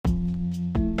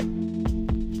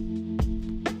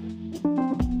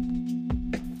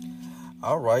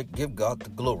All right, give God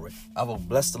the glory. I will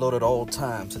bless the Lord at all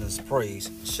times, and his praise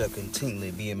shall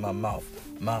continually be in my mouth.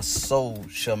 My soul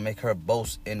shall make her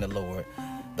boast in the Lord.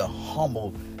 The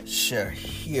humble shall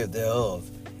hear thereof,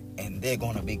 and they're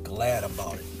going to be glad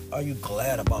about it. Are you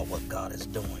glad about what God is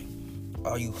doing?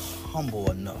 Are you humble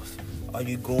enough? Are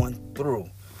you going through?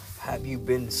 Have you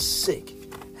been sick?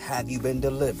 Have you been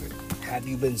delivered? Have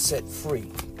you been set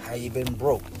free? Have you been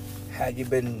broke? Have you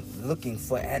been looking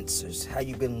for answers? Have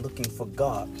you been looking for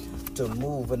God to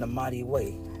move in a mighty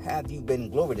way? Have you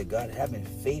been, glory to God, having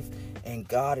faith in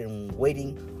God and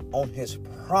waiting on his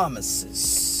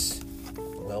promises?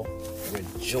 Well,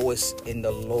 rejoice in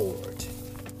the Lord.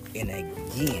 And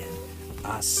again,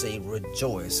 I say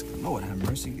rejoice. Lord have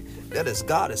mercy. That is,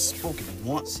 God has spoken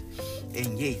once,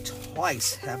 and yea,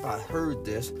 twice have I heard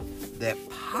this, that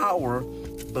power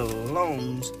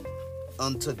belongs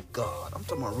unto God. I'm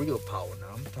talking about real power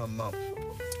now. I'm talking about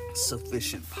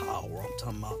sufficient power. I'm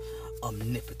talking about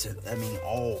omnipotent. I mean,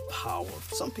 all power.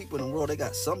 Some people in the world, they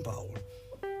got some power.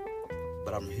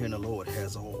 But I'm hearing the Lord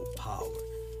has all power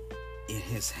in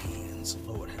his hands.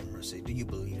 Lord have mercy. Do you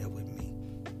believe that with me?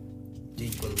 Do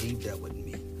you believe that with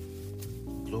me?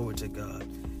 Glory to God.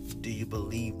 Do you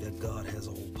believe that God has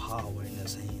all power in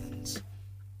his hands?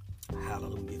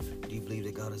 Hallelujah. Do you believe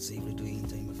that God is able to do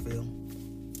anything but fail?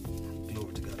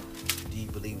 Glory to God. Do you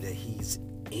believe that he's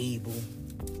able,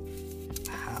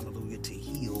 hallelujah, to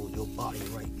heal your body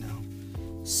right now?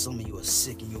 Some of you are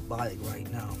sick in your body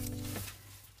right now.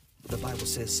 The Bible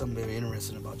says something very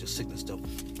interesting about your sickness, though.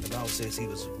 The Bible says he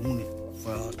was wounded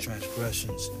for our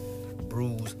transgressions,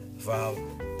 bruised for our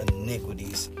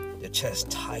iniquities. The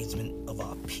chastisement of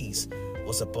our peace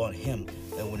was upon him,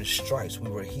 and with his stripes we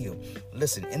were healed.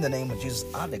 Listen, in the name of Jesus,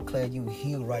 I declare you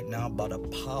healed right now by the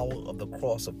power of the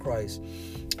cross of Christ.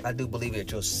 I do believe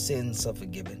that your sins are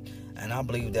forgiven, and I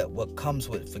believe that what comes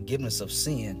with forgiveness of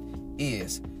sin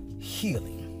is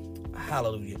healing.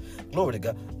 Hallelujah. Glory to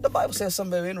God. The Bible says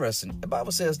something very interesting. The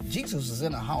Bible says Jesus was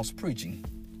in a house preaching,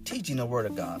 teaching the word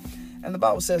of God, and the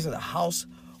Bible says that the house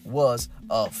was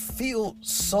filled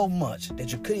so much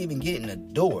that you couldn't even get in the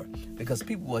door because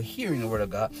people were hearing the word of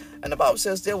God. And the Bible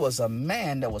says there was a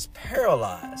man that was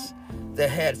paralyzed that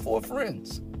had 4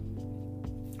 friends.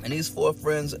 And these 4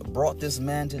 friends brought this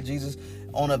man to Jesus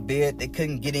on a bed. They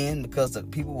couldn't get in because the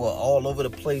people were all over the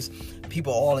place.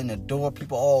 People all in the door.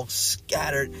 People all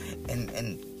scattered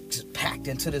and just packed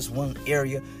into this one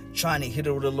area trying to hear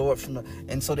the word of the Lord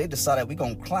and so they decided, we're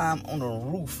going to climb on the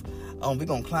roof. We're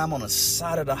going to climb on the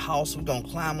side of the house. We're going to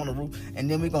climb on the roof. And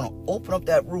then we're going to open up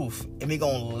that roof. And we're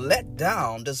going to let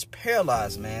down this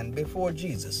paralyzed man before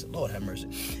Jesus. Lord have mercy.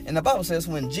 And the Bible says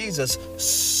when Jesus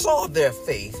saw their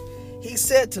faith, he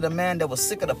said to the man that was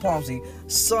sick of the palsy,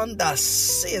 son, thy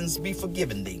sins be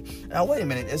forgiven thee. Now, wait a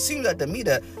minute. It seems like to me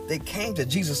that they came to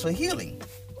Jesus for healing,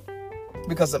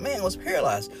 because the man was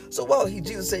paralyzed. So while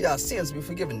Jesus said, "Your sins be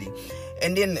forgiven thee,"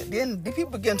 and then the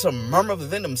people began to murmur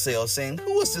within themselves, saying,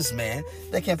 "Who is this man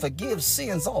that can forgive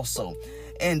sins also?"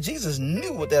 And Jesus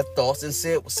knew what their thoughts and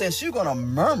said, "Since you're going to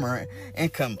murmur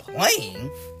and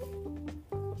complain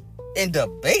and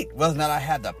debate whether or not I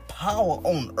have the power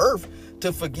on earth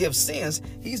to forgive sins,"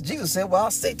 Jesus said, "Well,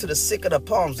 I'll say to the sick of the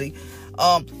palsy,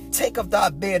 take up thy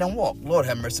bed and walk." Lord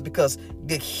have mercy, because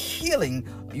the healing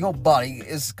your body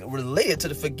is related to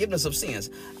the forgiveness of sins.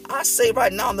 I say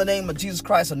right now in the name of Jesus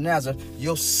Christ of Nazareth,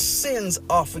 your sins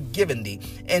are forgiven thee.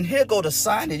 And here go the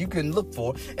sign that you can look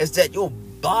for, is that your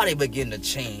body begin to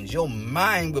change. Your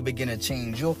mind will begin to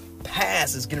change. Your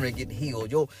past is going to get healed.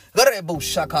 Your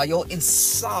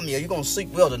insomnia, you're going to sleep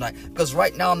well tonight. Because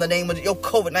right now in the name of your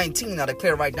COVID-19, I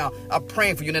declare right now, I'm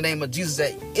praying for you in the name of Jesus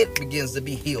that it begins to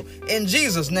be healed. In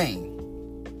Jesus' name.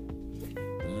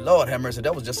 Lord have mercy.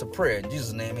 That was just a prayer. In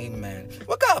Jesus' name, amen.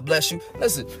 Well, God bless you.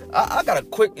 Listen, I got a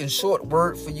quick and short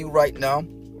word for you right now.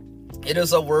 It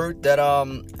is a word that,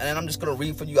 and I'm just going to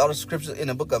read for you out of scripture in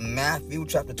the book of Matthew,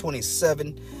 chapter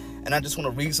 27. And I just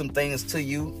want to read some things to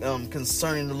you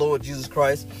concerning the Lord Jesus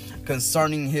Christ,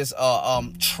 concerning his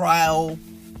trial,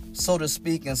 so to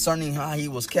speak, concerning how he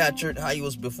was captured, how he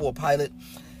was before Pilate.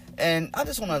 And I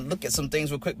just want to look at some things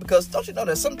real quick, because don't you know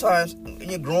that sometimes when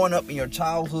you're growing up in your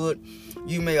childhood,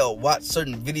 you may have watched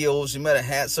certain videos, you might have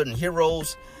had certain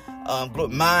heroes.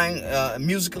 Mine,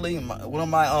 musically, one of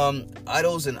my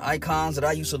idols and icons that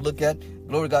I used to look at,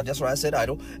 glory to God, that's why I said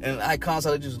idol, and icons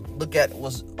I just look at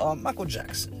was Michael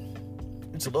Jackson.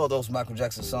 I used to love those Michael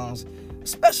Jackson songs,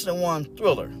 especially the one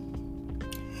Thriller.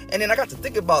 And then I got to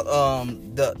think about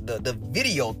the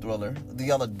video Thriller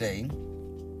the other day,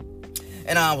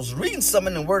 and I was reading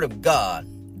something in the Word of God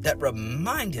that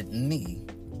reminded me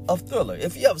of Thriller.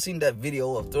 If you ever seen that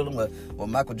video of Thriller with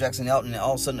Michael Jackson out, and then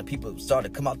all of a sudden the people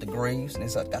started to come out the graves and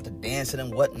they got to dancing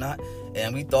and whatnot,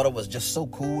 and we thought it was just so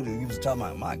cool, and we was talking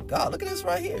about, my God, look at this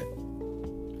right here.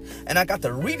 And I got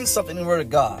to reading something in the Word of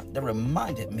God that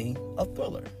reminded me of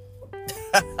Thriller.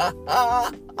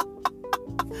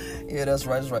 Yeah, that's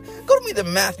right. Go to me to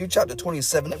Matthew chapter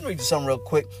 27. Let me read you something real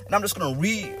quick. And I'm just going to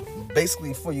read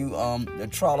basically for you the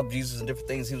trial of Jesus and different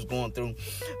things he was going through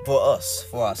for us,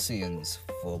 for our sins,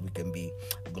 for we can be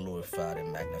glorified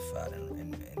and magnified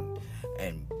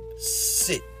and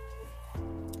sit.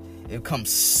 It comes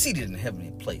seated in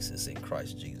heavenly places in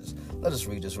Christ Jesus. Let us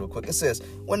read this real quick. It says,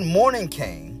 when morning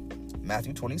came,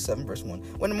 Matthew 27, verse 1.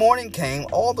 When the morning came,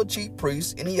 all the chief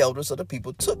priests and the elders of the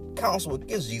people took counsel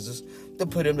against Jesus to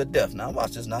put him to death. Now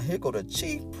watch this. Now here go the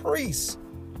chief priests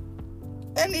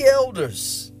and the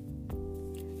elders.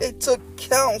 They took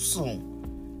counsel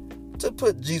to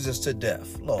put Jesus to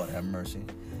death. Lord have mercy.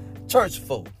 Church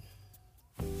folk.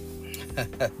 Have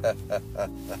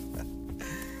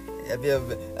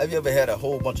you ever had a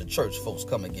whole bunch of church folks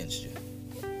come against you?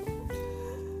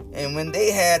 And when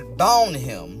they had bound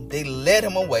him, they led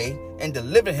him away and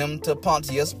delivered him to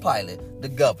Pontius Pilate, the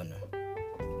governor.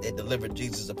 They delivered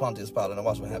Jesus to Pontius Pilate. Now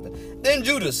watch what happened. Then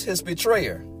Judas, his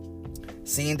betrayer,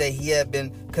 seeing that he had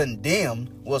been condemned,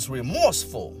 was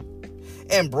remorseful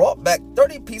and brought back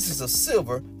 30 pieces of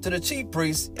silver to the chief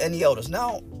priests and the elders.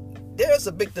 Now, there's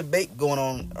a big debate going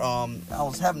on. I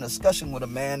was having a discussion with a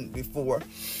man before,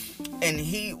 and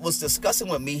he was discussing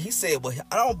with me. He said,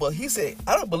 I don't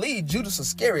believe Judas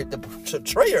Iscariot, the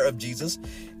betrayer of Jesus,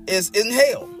 is in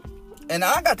hell. And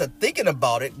I got to thinking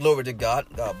about it. Glory to God.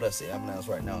 God bless you. I'm announced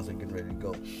right now as I'm getting ready to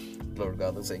go. Glory to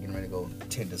God. Looks like getting ready to go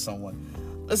tend to someone.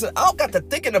 Listen, I got to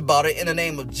thinking about it in the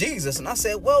name of Jesus. And I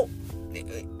said, well,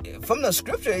 from the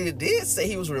scripture, it did say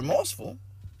he was remorseful.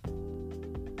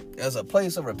 As a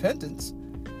place of repentance.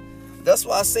 That's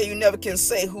why I say you never can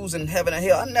say who's in heaven and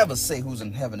hell. I never say who's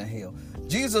in heaven and hell.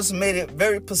 Jesus made it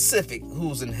very specific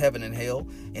who's in heaven and hell.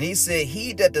 And he said,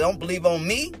 he that don't believe on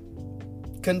me,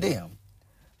 condemned.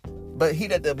 But he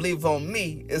that believe on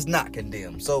me is not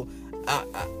condemned. So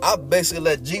I basically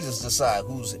let Jesus decide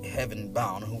who's heaven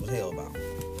bound and who's hell bound.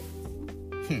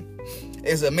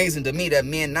 It's amazing to me that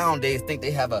men nowadays think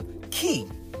they have a key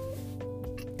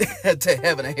to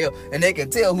heaven and hell, and they can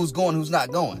tell who's going, who's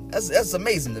not going. That's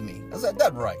amazing to me.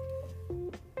 That's right.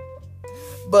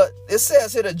 But it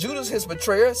says here that Judas, his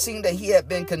betrayer, seeing that he had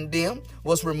been condemned,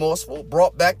 was remorseful,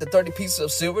 brought back the 30 pieces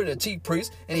of silver to the chief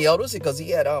priests and the elders, because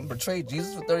he had betrayed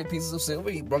Jesus for 30 pieces of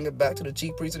silver. He brought it back to the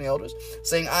chief priests and the elders,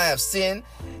 saying, I have sinned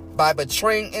by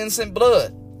betraying innocent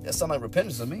blood. That sounds like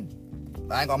repentance to me.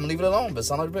 I ain't gonna leave it alone, but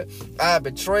sound like repentance. I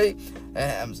betraying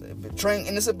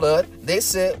innocent blood. They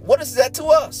said, what is that to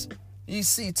us? You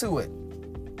see to it.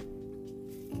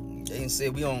 They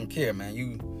said, we don't care, man.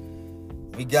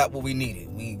 We got what we needed.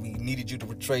 We needed you to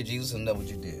betray Jesus, and that's what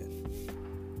you did.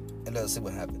 And let's see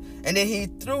what happened. And then he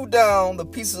threw down the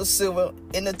pieces of silver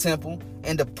in the temple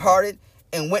and departed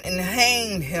and went and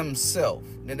hanged himself.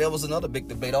 Then there was another big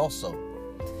debate also.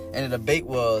 And the debate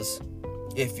was,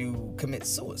 if you commit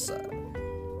suicide,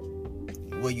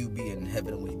 will you be in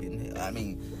heaven or will you be in hell? I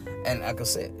mean, and like I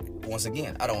said, once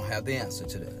again, I don't have the answer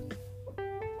to that.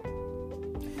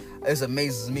 It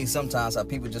amazes me sometimes how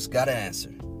people just got an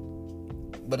answer.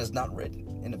 But it's not written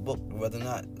in the book whether or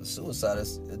not suicide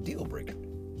is a deal breaker.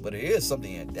 But it is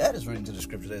something that is written to the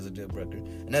scriptures as a deal breaker.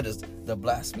 And that is the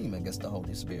blasphemy against the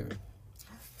Holy Spirit.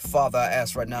 Father, I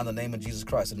ask right now in the name of Jesus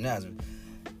Christ of Nazareth,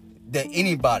 that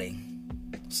anybody's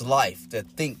life that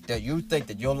you think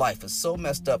that your life is so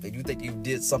messed up, that you think you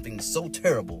did something so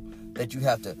terrible that you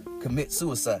have to commit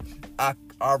suicide, I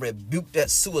rebuke that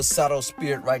suicidal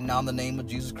spirit right now in the name of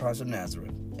Jesus Christ of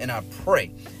Nazareth. And I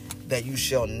pray that you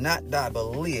shall not die but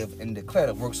live and declare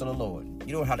the works of the Lord.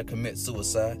 You don't have to commit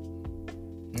suicide.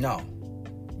 No,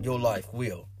 your life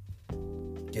will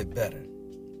get better.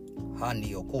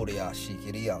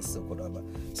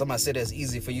 Somebody said that's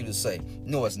easy for you to say.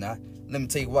 No, it's not. Let me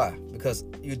tell you why. Because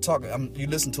you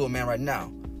listen to a man right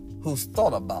now who's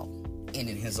thought about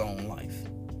ending his own life.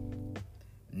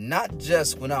 Not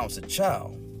just when I was a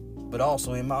child, but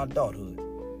also in my adulthood.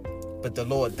 But the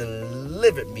Lord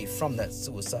delivered me from that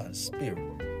suicide spirit.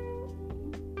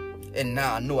 And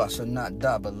now I know I shall not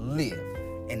die but live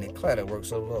and declare the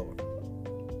works of the Lord.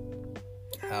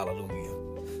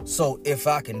 Hallelujah. So if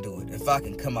I can do it, if I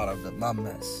can come out of my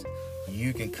mess,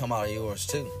 you can come out of yours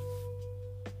too.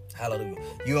 Hallelujah.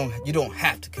 You don't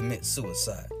have to commit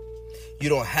suicide. You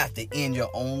don't have to end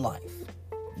your own life.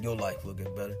 Your life will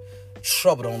get better.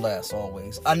 Trouble don't last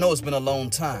always. I know it's been a long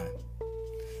time.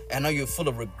 I know you're full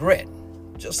of regret.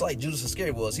 just like Judas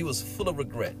Iscariot was. He was full of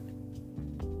regret,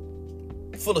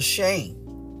 full of shame.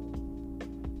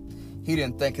 He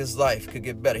didn't think his life could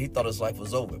get better. He thought his life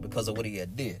was over because of what he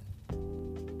had did.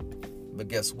 But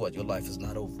guess what? Your life is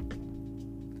not over.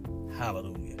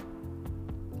 Hallelujah.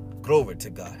 Glory to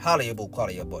God.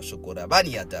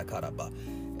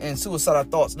 And suicidal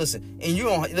thoughts. Listen, and you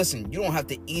don't have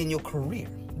to end your career.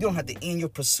 You don't have to end your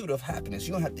pursuit of happiness.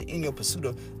 You don't have to end your pursuit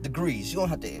of degrees. You don't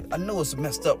have to. I know it's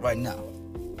messed up right now,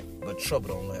 but trouble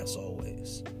don't last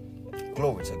always.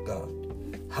 Glory to God.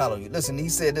 Hallelujah. Listen, he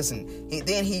said,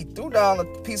 then he threw down the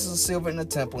pieces of silver in the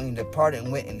temple, and he departed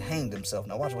and went and hanged himself.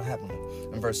 Now watch what happened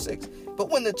in verse 6. But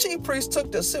when the chief priests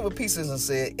took the silver pieces and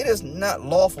said, it is not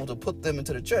lawful to put them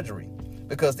into the treasury,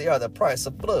 because they are the price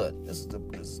of blood. This is the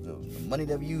money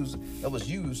that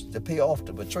was used to pay off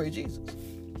to betray Jesus.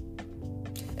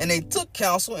 And they took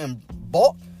counsel and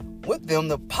bought with them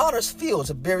the potter's field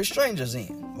to bury strangers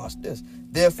in. Watch this.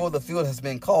 Therefore the field has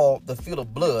been called the field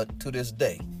of blood to this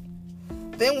day.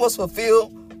 Then was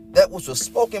fulfilled that which was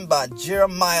spoken by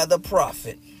Jeremiah the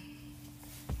prophet.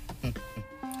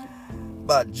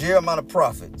 By Jeremiah the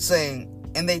prophet, saying,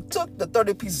 and they took the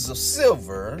 30 pieces of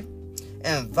silver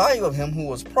and value of him who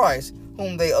was priced,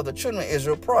 whom they of the children of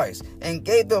Israel priced, and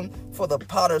gave them for the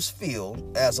potter's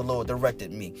field, as the Lord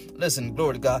directed me. Listen,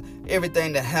 glory to God.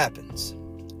 Everything that happens,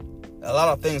 a lot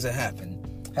of things that happen,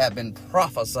 have been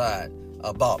prophesied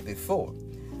about before.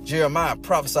 Jeremiah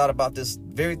prophesied about this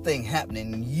very thing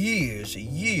happening years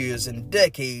and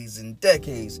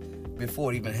decades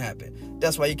before it even happened.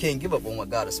 That's why you can't give up on what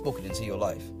God has spoken into your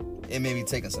life. It may be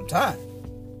taking some time,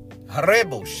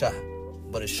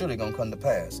 but it's surely gonna come to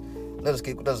pass. Let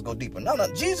us go deeper. Now,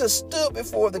 Jesus stood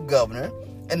before the governor,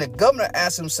 and the governor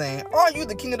asked him, saying, are you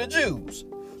the king of the Jews?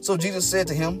 So Jesus said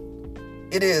to him,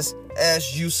 it is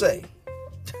as you say.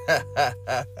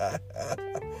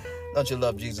 Don't you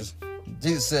love Jesus?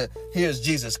 Jesus said, here's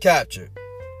Jesus captured.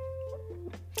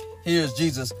 Here's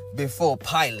Jesus before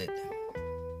Pilate.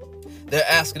 They're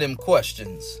asking him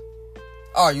questions.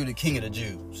 Are you the king of the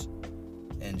Jews?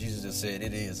 And Jesus just said,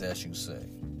 it is as you say.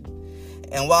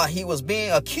 And while he was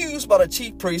being accused by the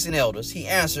chief priests and elders, he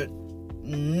answered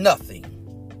nothing.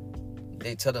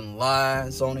 They telling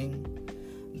lies on him.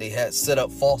 They had set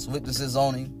up false witnesses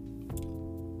on him.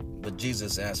 But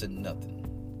Jesus answered nothing.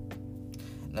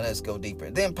 Now let's go deeper.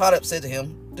 Then Pilate said to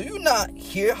him, do you not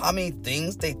hear how many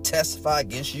things they testify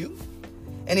against you?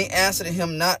 And he answered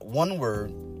him not one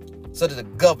word, so that the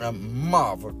governor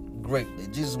marveled greatly.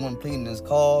 Jesus wasn't pleading his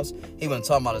cause. He wasn't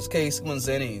talking about his case. He wasn't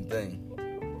saying anything.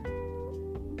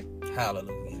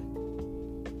 Hallelujah.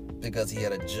 Because he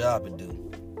had a job to do.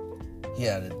 He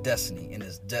had a destiny, and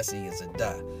his destiny is to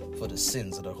die for the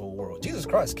sins of the whole world. Jesus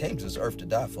Christ came to this earth to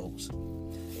die, folks.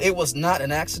 It was not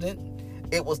an accident.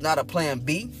 It was not a plan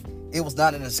B. It was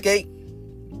not an escape.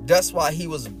 That's why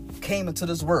he came into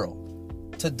this world,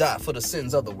 to die for the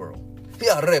sins of the world.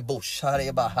 That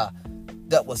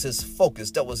was his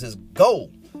focus. That was his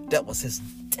goal. That was his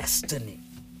destiny,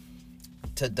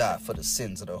 to die for the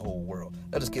sins of the whole world.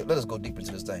 Let us go deeper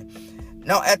into this thing.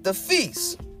 Now at the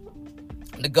feast,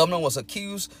 the governor was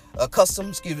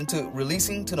accustomed to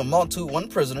releasing to the multitude one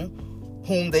prisoner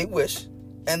whom they wished,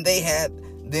 and they had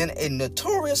then a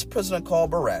notorious prisoner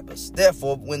called Barabbas.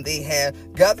 Therefore, when they had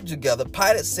gathered together,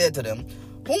 Pilate said to them,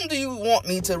 whom do you want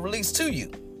me to release to you,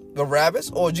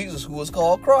 Barabbas or Jesus, who is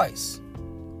called Christ?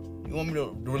 You want me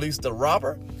to release the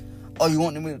robber, or you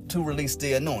want me to release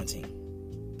the anointing?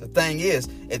 The thing is,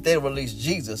 if they release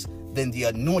Jesus, then the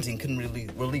anointing couldn't really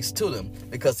release to them,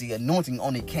 because the anointing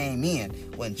only came in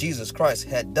when Jesus Christ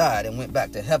had died and went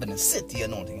back to heaven and sent the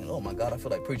anointing. Oh my God, I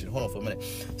feel like preaching. Hold on for a minute.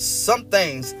 Some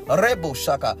things, the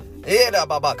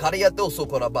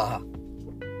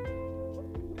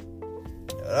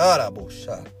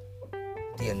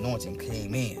anointing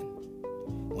came in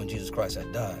when Jesus Christ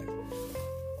had died.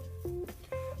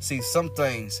 See, some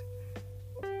things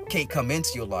can't come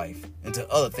into your life until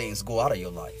other things go out of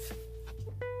your life.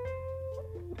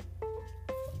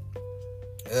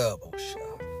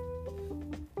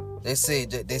 They said,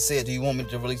 do you want me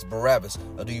to release Barabbas,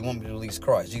 or do you want me to release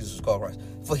Christ? Jesus was called Christ.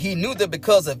 For he knew that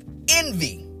because of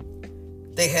envy,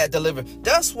 they had delivered.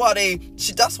 That's why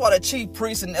the chief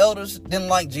priests and elders didn't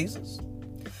like Jesus.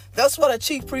 That's why the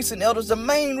chief priests and elders, the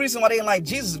main reason why they didn't like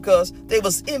Jesus is because they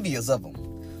was envious of him.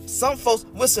 Some folks,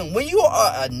 listen, when you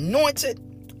are anointed,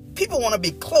 people want to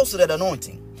be close to that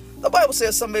anointing. The Bible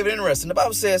says something very interesting. The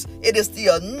Bible says it is the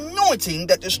anointing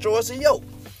that destroys the yoke.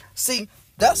 See,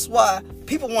 that's why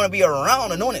people want to be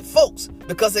around anointed folks,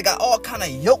 because they got all kind of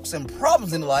yokes and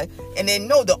problems in life, and they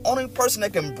know the only person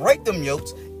that can break them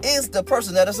yokes is the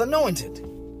person that is anointed.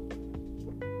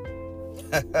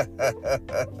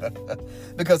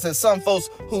 Because there's some folks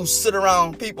who sit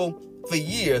around people for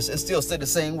years and still stay the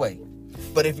same way.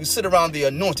 But if you sit around the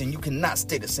anointing, you cannot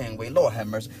stay the same way. Lord have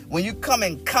mercy. When you come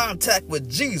in contact with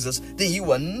Jesus, then you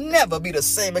will never be the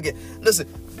same again. Listen,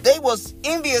 they was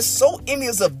envious, so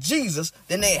envious of Jesus,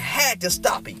 then they had to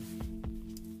stop him.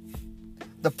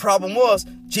 The problem was,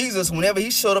 Jesus, whenever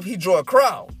he showed up, he drew a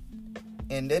crowd.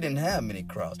 And they didn't have many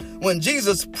crowds. When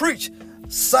Jesus preached,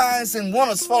 signs and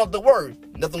wonders followed the word.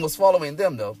 Nothing was following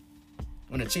them, though,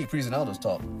 when the chief priests and elders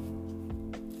talked.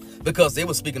 Because they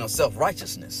were speaking of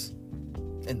self-righteousness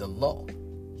in the law.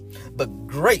 But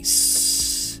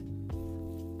grace,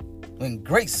 when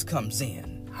grace comes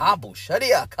in,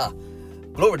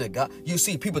 glory to God, you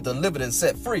see people delivered and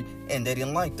set free, and they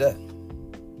didn't like that.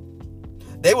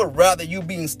 They would rather you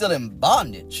being still in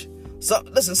bondage. So,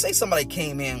 listen, say somebody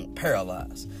came in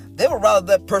paralyzed. They would rather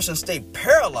that person stay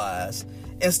paralyzed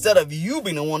instead of you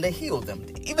being the one that healed them.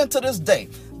 Even to this day,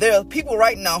 there are people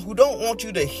right now who don't want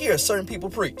you to hear certain people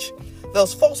preach.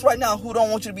 There's folks right now who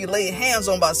don't want you to be laid hands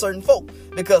on by certain folk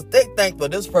because they think, well,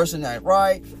 this person ain't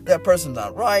right, that person's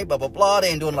not right, blah, blah, blah. They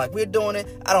ain't doing like we're doing it.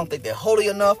 I don't think they're holy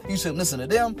enough. You should listen to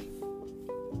them.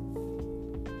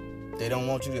 They don't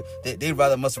want you to, they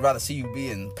must rather see you be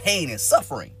in pain and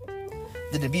suffering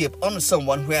than to be under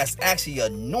someone who has actually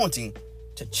anointing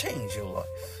to change your life.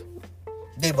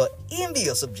 They were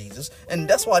envious of Jesus, and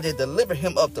that's why they delivered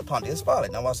him up to Pontius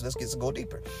Pilate. Now watch this, gets to go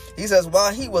deeper. He says,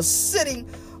 while he was sitting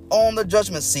on the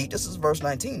judgment seat, this is verse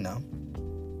 19 now,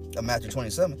 of Matthew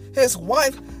 27, his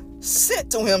wife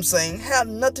sent to him saying, have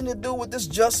nothing to do with this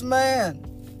just man.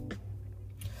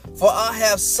 For I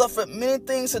have suffered many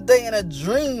things today in a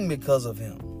dream because of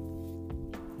him.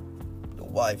 The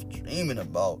wife dreaming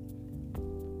about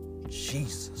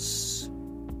Jesus.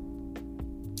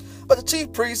 But the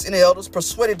chief priests and the elders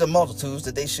persuaded the multitudes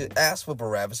that they should ask for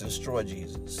Barabbas and destroy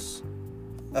Jesus.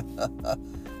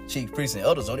 Chief priests and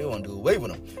elders don't want to do away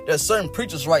with them. There's certain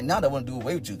preachers right now that want to do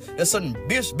away with you. There's certain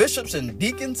bishops and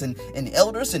deacons and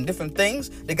elders and different things.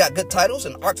 They got good titles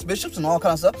and archbishops and all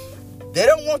kinds of stuff. They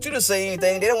don't want you to say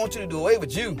anything. They don't want you to do away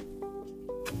with you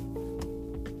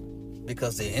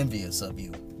because they're envious of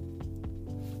you.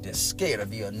 They're scared of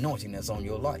the anointing that's on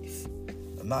your life.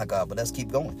 My God, but let's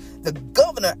keep going. The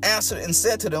governor answered and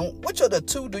said to them, which of the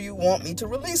two do you want me to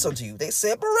release unto you? They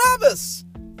said, Barabbas.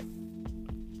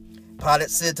 Pilate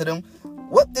said to them,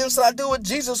 what then shall I do with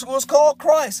Jesus who is called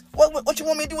Christ? What you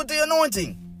want me to do with the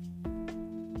anointing?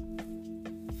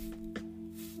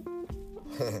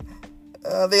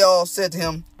 They all said to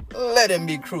him, let him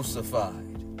be crucified.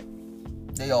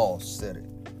 They all said it.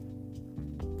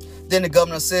 Then the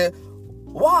governor said,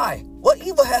 why? What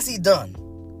evil has he done?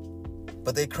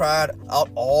 But they cried out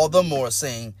all the more,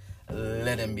 saying,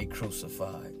 let him be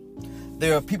crucified.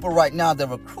 There are people right now that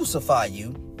will crucify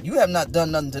you. You have not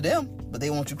done nothing to them, but they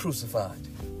want you crucified.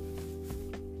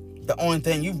 The only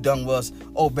thing you've done was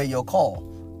obey your call,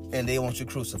 and they want you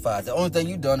crucified. The only thing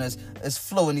you've done is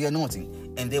flow in the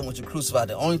anointing, and they want you crucified.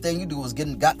 The only thing you do is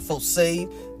got folks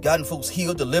saved, gotten folks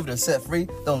healed, delivered, and set free.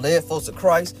 Don't lead folks to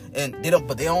Christ, and they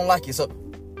don't like you, so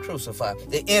crucify.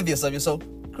 They're envious of you, so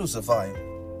crucify him.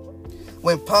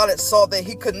 When Pilate saw that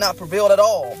he could not prevail at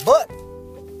all, but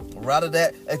rather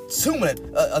that a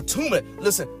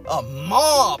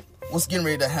mob was getting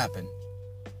ready to happen.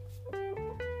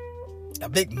 A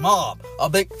big mob, a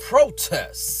big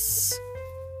protest.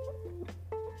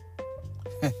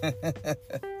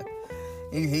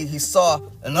 he saw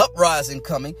an uprising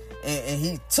coming, and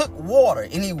he took water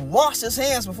and he washed his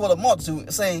hands before the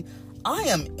multitude, saying, I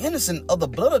am innocent of the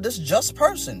blood of this just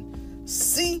person.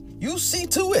 You see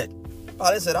to it.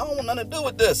 Pilate said, I don't want nothing to do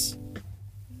with this.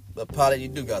 But Pilate, you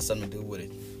do got something to do with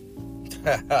it.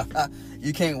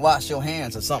 You can't wash your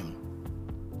hands or something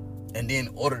and then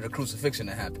order the crucifixion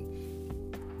to happen.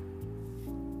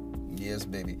 Yes,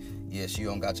 baby. Yes, you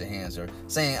don't got your hands there.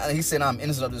 He said, I'm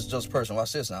innocent of this just person.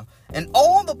 Watch this now. And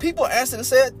all the people answered and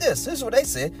said this. Here's what they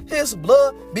said. His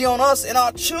blood be on us and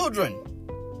our children.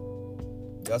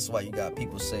 That's why you got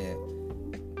people saying,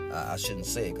 I shouldn't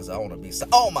say it because I want to be...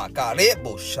 Oh, my God.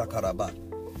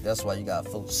 That's why you got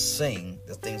folks saying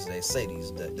the things they say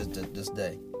this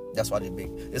day. That's why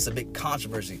it's a big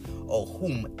controversy of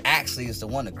whom actually is the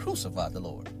one that crucified the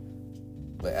Lord.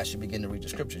 But as you begin to read the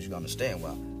scriptures, you understand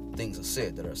why things are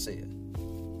said that are said.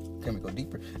 Can we go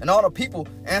deeper? And all the people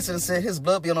answered and said, his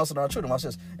blood be on us and our children. Watch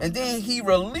this. And then he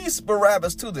released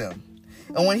Barabbas to them.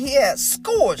 And when he had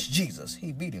scourged Jesus,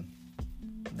 he beat him.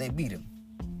 They beat him.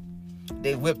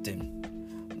 They whipped him.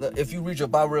 If you read your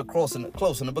Bible real close in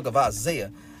the book of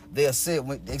Isaiah, They said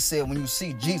when you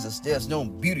see Jesus, there's no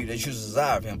beauty that you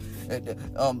desire of him.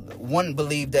 One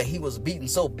believed that he was beaten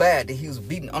so bad that he was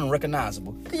beaten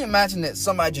unrecognizable. Can you imagine that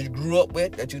somebody you grew up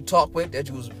with, that you talked with, that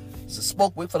you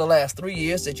spoke with for the last 3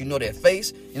 years, that you know their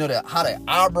face, you know how their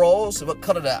eyebrows, what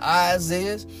color their eyes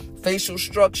is, facial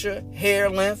structure, hair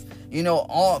length, you know,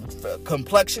 all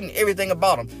complexion, everything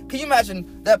about them. Can you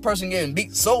imagine that person getting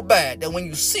beat so bad that when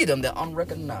you see them, they're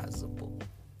unrecognizable?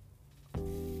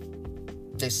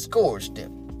 They scourged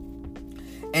him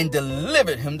and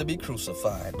delivered him to be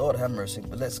crucified. Lord have mercy,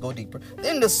 but let's go deeper.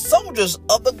 Then the soldiers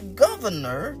of the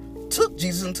governor took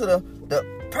Jesus into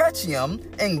the Praetorium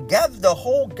and gathered the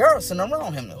whole garrison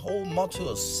around him. The whole multitude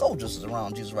of soldiers is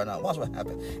around Jesus right now. Watch what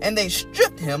happened. And they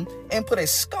stripped him and put a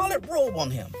scarlet robe on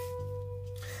him.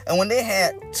 And when they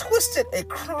had twisted a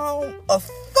crown of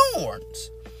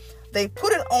thorns, they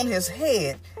put it on his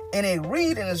head and a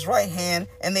reed in his right hand,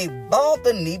 and they bowed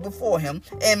the knee before him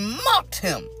and mocked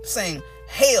him, saying,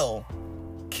 "Hail,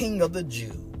 King of the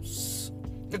Jews."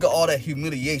 Look at all that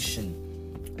humiliation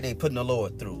they putting the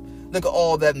Lord through. Look at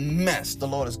all that mess the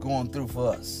Lord is going through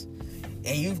for us.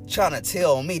 And you trying to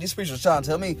tell me, these preachers trying to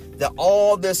tell me that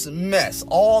all this mess,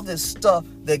 all this stuff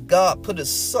that God put his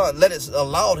son,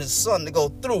 allowed his son to go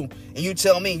through, and you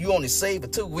tell me you only saved for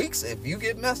 2 weeks if you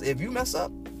mess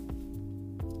up?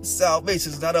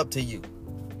 Salvation is not up to you.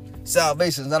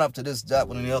 Salvation is not up to this, that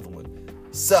one, and the other one.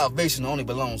 Salvation only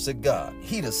belongs to God.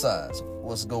 He decides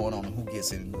what's going on and who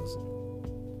gets in and loses.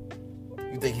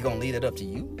 You think he's going to leave it up to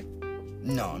you?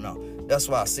 No. That's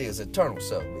why I say it's eternal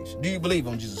salvation. Do you believe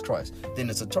on Jesus Christ? Then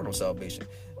it's eternal salvation.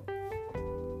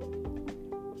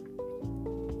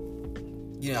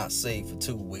 You're not saved for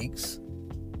 2 weeks,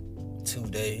 2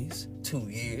 days, 2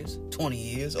 years, 20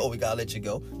 years. Oh, we got to let you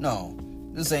go. No.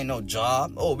 This ain't no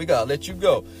job. Oh, we got to let you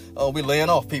go. Oh, we laying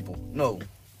off people. No.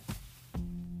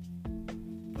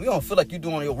 We don't feel like you're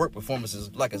doing your work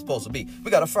performances like it's supposed to be.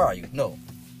 We got to fire you. No.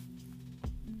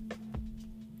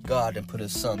 God didn't put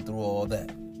his son through all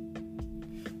that.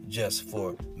 Just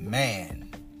for man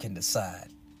can decide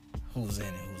who's in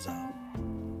and who's out.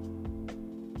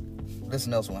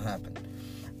 Listen else what happened.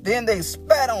 Then they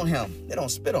spat on him. They don't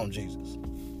spit on Jesus.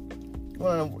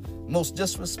 One of the most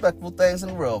disrespectful things in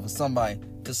the world for somebody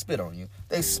to spit on you.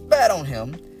 They spat on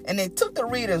him, and they took the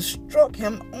reed and struck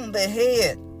him on the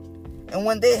head. And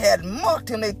when they had mocked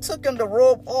him, they took him the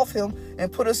robe off him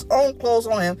and put his own clothes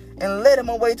on him and led him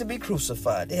away to be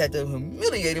crucified. They had to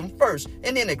humiliate him first,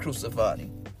 and then they crucified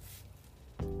him.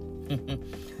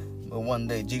 But one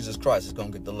day, Jesus Christ is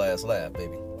going to get the last laugh,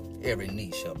 baby. Every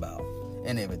knee shall bow,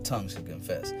 and every tongue shall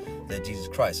confess that Jesus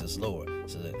Christ is Lord,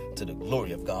 to the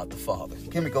glory of God the Father.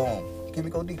 Can we go on? Can we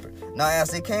go deeper? Now, as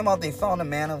they came out, they found a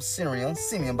man of Syria,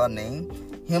 Simeon by name.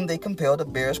 Him they compelled to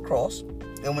bear his cross.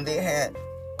 And when they had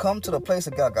come to the place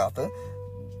of Golgotha,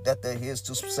 that is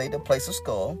to say the place of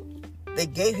skull, they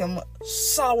gave him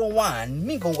sour wine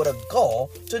mingled with a gall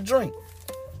to drink.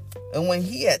 And when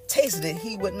he had tasted it,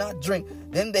 he would not drink.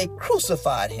 Then they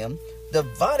crucified him,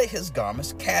 divided his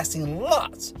garments, casting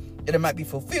lots, that it might be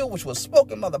fulfilled which was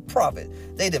spoken by the prophet.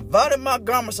 They divided my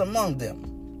garments among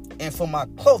them, and for my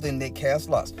clothing they cast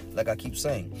lots. Like I keep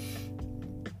saying,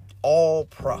 all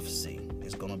prophecy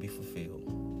is going to be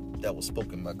fulfilled that was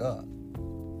spoken by God.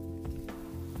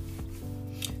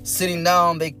 Sitting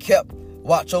down, they kept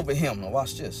watch over him. Now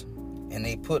watch this. And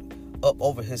they put up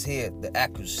over his head the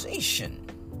accusation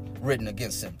written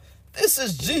against him. This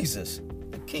is Jesus,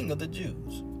 the King of the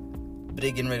Jews. But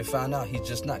they getting ready to find out he's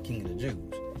just not King of the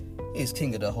Jews. He's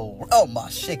King of the whole world. Oh my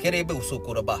shit.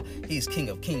 He's King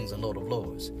of kings and Lord of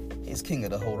lords. He's King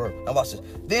of the whole earth. Now watch this.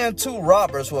 Then 2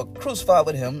 robbers were crucified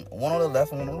with him, one on the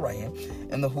left and one on the right hand.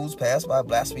 And the who's passed by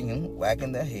blaspheming him,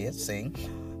 wagging their heads, saying,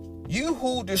 "You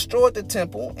who destroyed the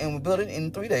temple and rebuilt it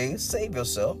in 3 days, save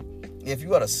yourself. If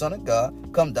you are the Son of God,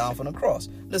 come down from the cross."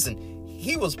 Listen,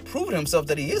 he was proving himself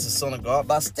that he is the Son of God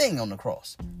by staying on the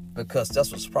cross. Because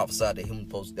that's what's prophesied to him.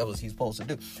 That was he's supposed to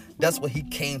do. That's what he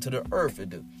came to the earth to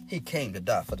do. He came to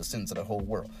die for the sins of the whole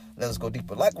world. Let us go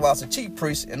deeper. Likewise, the chief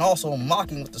priests and also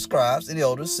mocking with the scribes and the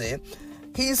elders said,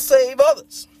 "He saved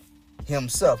others.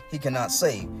 Himself he cannot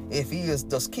save. If he is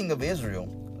the King of Israel,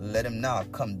 let him now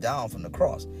come down from the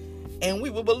cross, and we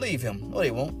will believe him." No,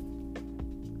 they won't.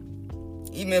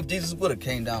 Even if Jesus would have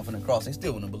came down from the cross, they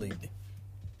still wouldn't have believed it.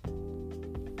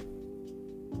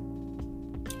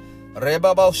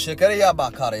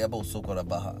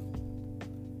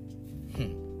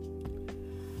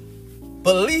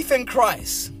 Belief in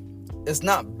Christ is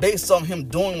not based on him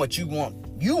doing what you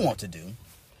want to do.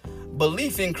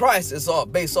 Belief in Christ is all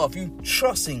based off you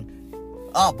trusting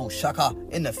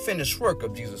in the finished work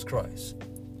of Jesus Christ.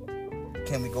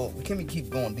 Can we keep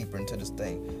going deeper into this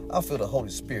thing? I feel the Holy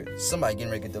Spirit. Somebody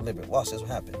getting ready to get delivered. Watch this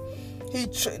happen.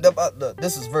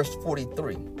 This is verse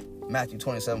 43. Matthew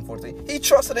 27:43. He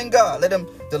trusted in God. Let him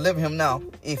deliver him now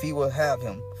if he will have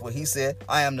him. For he said,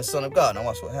 I am the Son of God. Now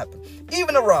watch what happened.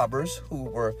 Even the robbers who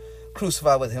were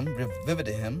crucified with him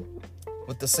riveted him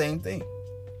with the same thing.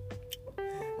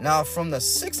 Now from the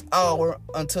 6th hour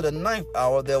until the 9th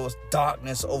hour, there was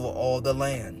darkness over all the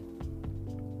land.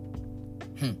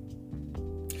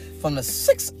 From the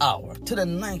 6th hour to the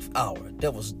 9th hour,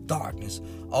 there was darkness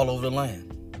all over the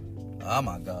land. Oh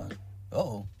my God.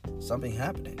 Uh-oh, something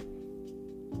happening.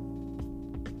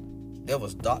 There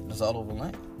was darkness all over the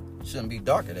land. It shouldn't be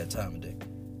dark at that time of day.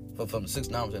 But from the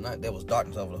 6th hour to the 9th, there was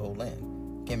darkness over the whole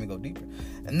land. Can we go deeper?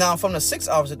 And now from the 6th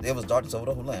hour, there was darkness over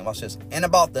the whole land. Watch this. And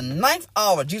about the 9th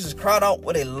hour, Jesus cried out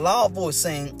with a loud voice,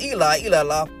 saying, Eli, Eli,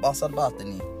 lama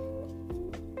sabachthani.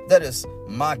 That is,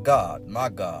 my God,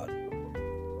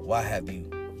 why have you,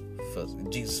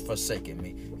 Jesus, forsaken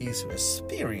me? He's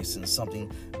experiencing something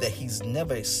that he's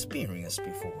never experienced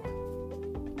before.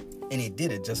 And he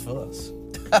did it just for us.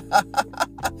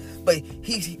 But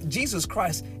Jesus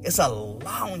Christ is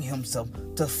allowing himself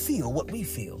to feel what we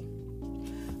feel.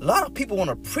 A lot of people want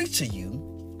to preach to you,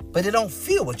 but they don't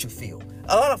feel what you feel.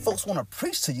 A lot of folks want to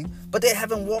preach to you, but they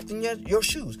haven't walked in your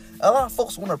shoes. A lot of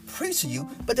folks want to preach to you,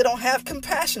 but they don't have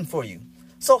compassion for you.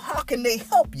 So how can they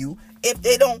help you if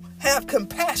they don't have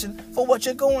compassion for what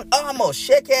you're going?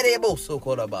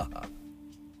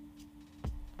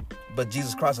 But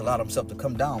Jesus Christ allowed himself to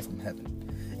come down from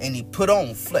heaven. And he put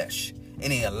on flesh.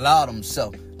 And he allowed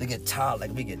himself to get tired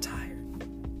like we get tired.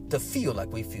 To feel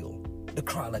like we feel. To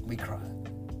cry like we cry.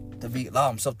 Allow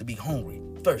himself to be hungry,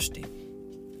 thirsty.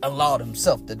 Allowed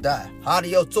himself to die.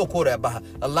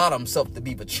 Allowed himself to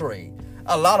be betrayed.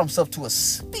 Allowed himself to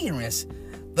experience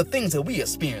the things that we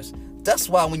experience. That's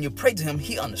why when you pray to him,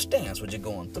 he understands what you're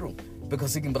going through.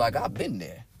 Because he can be like, I've been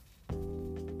there.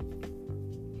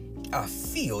 I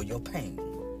feel your pain.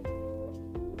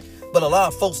 But a lot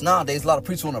of folks nowadays, a lot of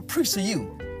preachers want to preach to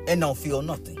you and don't feel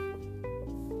nothing.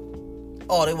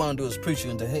 All they want to do is preach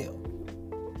you into hell.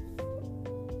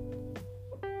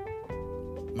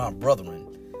 My brethren,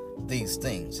 these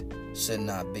things should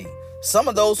not be. Some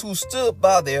of those who stood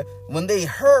by there, when they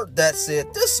heard that,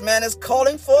 said, this man is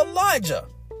calling for Elijah.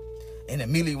 And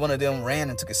immediately one of them ran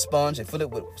and took a sponge and filled it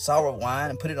with sour wine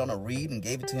and put it on a reed and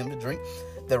gave it to him to drink.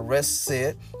 The rest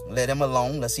said, let him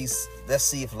alone. Let's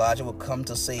see if Elijah will come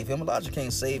to save him. Elijah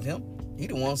can't save him. He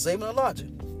the one saving Elijah.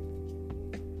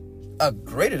 A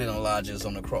greater than Elijah is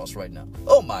on the cross right now.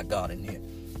 Oh my God, in here.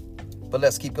 But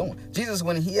let's keep going. Jesus,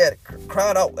 when he had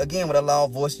cried out again with a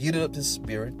loud voice, yielded up his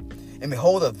spirit. And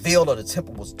behold, the veil of the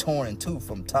temple was torn in two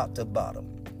from top to bottom.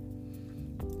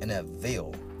 And that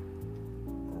veil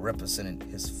represented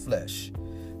his flesh.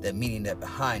 That meaning that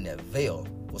behind that veil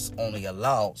was only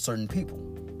allowed certain people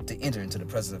to enter into the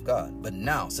presence of God. But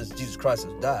now, since Jesus Christ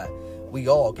has died, we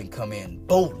all can come in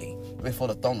boldly before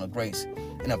the throne of grace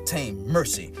and obtain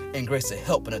mercy and grace to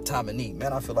help in a time of need.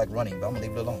 Man, I feel like running, but I'm going to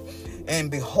leave it alone. And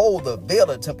behold, the veil of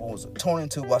the temple was torn in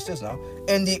two. Watch this now.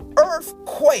 And the earth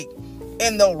quaked,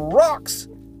 and the rocks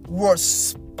were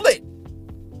split.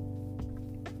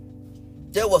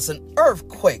 There was an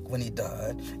earthquake when he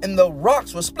died, and the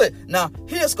rocks were split. Now,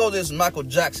 here's go this Michael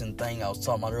Jackson thing I was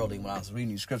talking about earlier when I was reading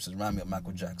these scriptures. Remind me of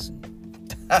Michael Jackson.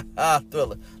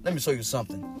 Thriller. Let me show you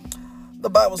something. The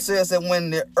Bible says that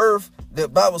when the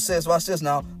Bible says, watch this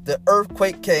now, the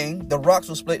earthquake came, the rocks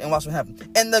were split, and watch what happened.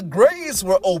 And the graves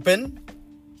were open,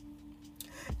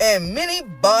 and many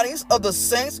bodies of the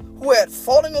saints who had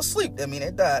fallen asleep, I mean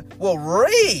they died, were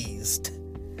raised.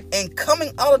 And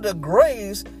coming out of the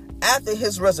graves after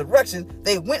his resurrection,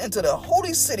 they went into the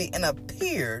holy city and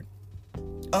appeared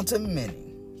unto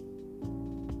many.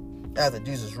 After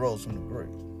Jesus rose from the grave,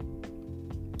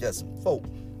 there's some folk,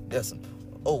 there's some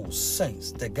old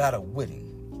saints that got a wedding.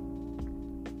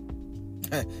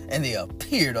 And they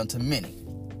appeared unto many.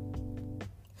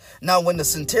 Now when the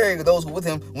centurion, those who were with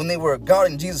him, when they were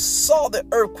guarding Jesus, saw the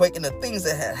earthquake and the things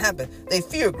that had happened, they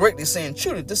feared greatly, saying,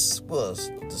 truly, this was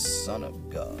the Son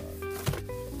of God.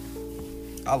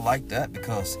 I like that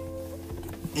because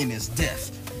in his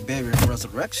death, burial, and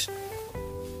resurrection,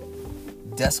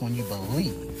 that's when you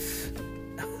believe.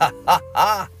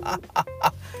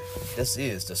 This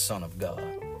is the Son of God.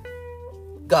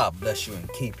 God bless you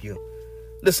and keep you.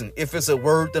 Listen, if it's a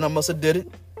word, then I must have did it.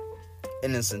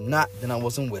 And if it's not, then I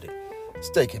wasn't with it.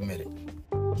 Stay committed.